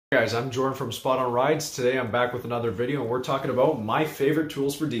Hey guys, I'm Jordan from Spot on Rides. Today I'm back with another video and we're talking about my favorite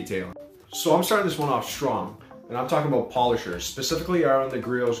tools for detailing. So I'm starting this one off strong and I'm talking about polishers. Specifically are on the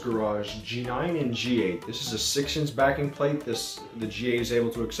Griots Garage G9 and G8. This is a 6-inch backing plate. The G8 is able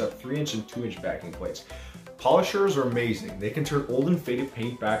to accept 3-inch and 2-inch backing plates. Polishers are amazing. They can turn old and faded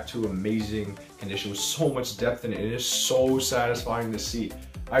paint back to amazing condition with so much depth in it. It is so satisfying to see.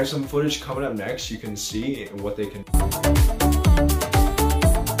 I have some footage coming up next. You can see what they can do.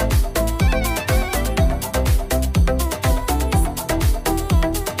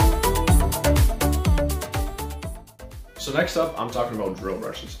 So next up, I'm talking about drill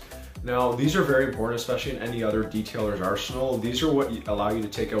brushes. Now, these are very important, especially in any other detailer's arsenal. These are what allow you to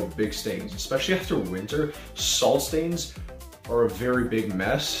take out big stains, especially after winter. Salt stains are a very big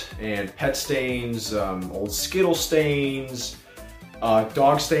mess, and pet stains, old Skittle stains,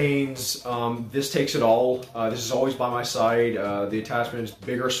 dog stains. This takes it all. This is always by my side. The attachment is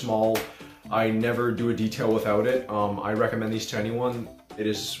big or small. I never do a detail without it. I recommend these to anyone. It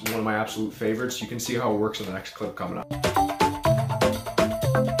is one of my absolute favorites. You can see how it works in the next clip coming up.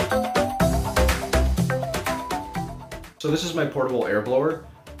 So this is my portable air blower.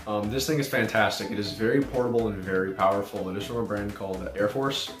 This thing is fantastic. It is very portable and very powerful. It is from a brand called Air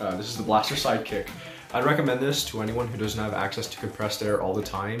Force. This is the Blaster Sidekick. I'd recommend this to anyone who doesn't have access to compressed air all the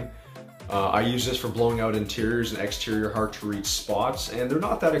time. I use this for blowing out interiors and exterior hard to reach spots, and they're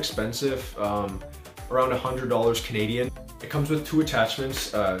not that expensive, around $100 Canadian. It comes with 2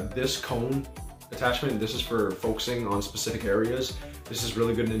 attachments. This cone attachment, this is for focusing on specific areas. This is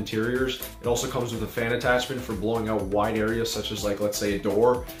really good in interiors. It also comes with a fan attachment for blowing out wide areas such as, like, let's say a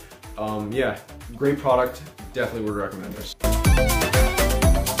door. Yeah, great product. Definitely would recommend this.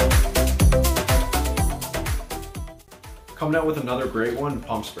 Coming out with another great one,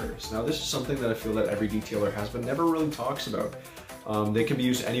 pump sprayers. Now this is something that I feel that every detailer has but never really talks about. They can be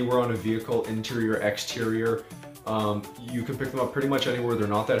used anywhere on a vehicle, interior, exterior. You can pick them up pretty much anywhere. They're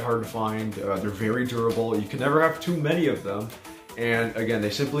not that hard to find. They're very durable. You can never have too many of them. And again, they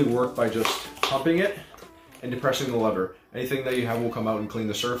simply work by just pumping it and depressing the lever. Anything that you have will come out and clean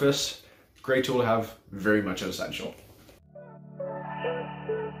the surface. Great tool to have, very much an essential.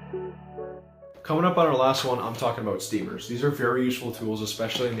 Coming up on our last one, I'm talking about steamers. These are very useful tools,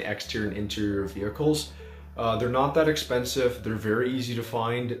 especially in the exterior and interior vehicles. They're not that expensive. They're very easy to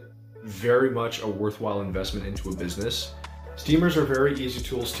find. Very much a worthwhile investment into a business. Steamers are very easy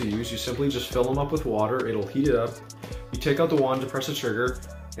tools to use. You simply just fill them up with water, it'll heat it up. You take out the wand to press a trigger,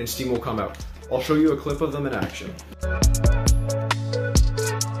 and steam will come out. I'll show you a clip of them in action.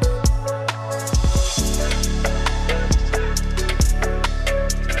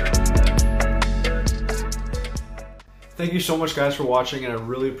 Thank you so much guys for watching, and I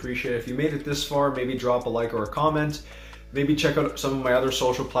really appreciate it. If you made it this far, maybe drop a like or a comment. Maybe check out some of my other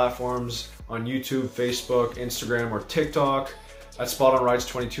social platforms on YouTube, Facebook, Instagram, or TikTok at Spot on Rides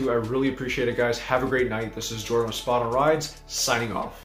 22. I really appreciate it, guys. Have a great night. This is Jordan with Spot on Rides, signing off.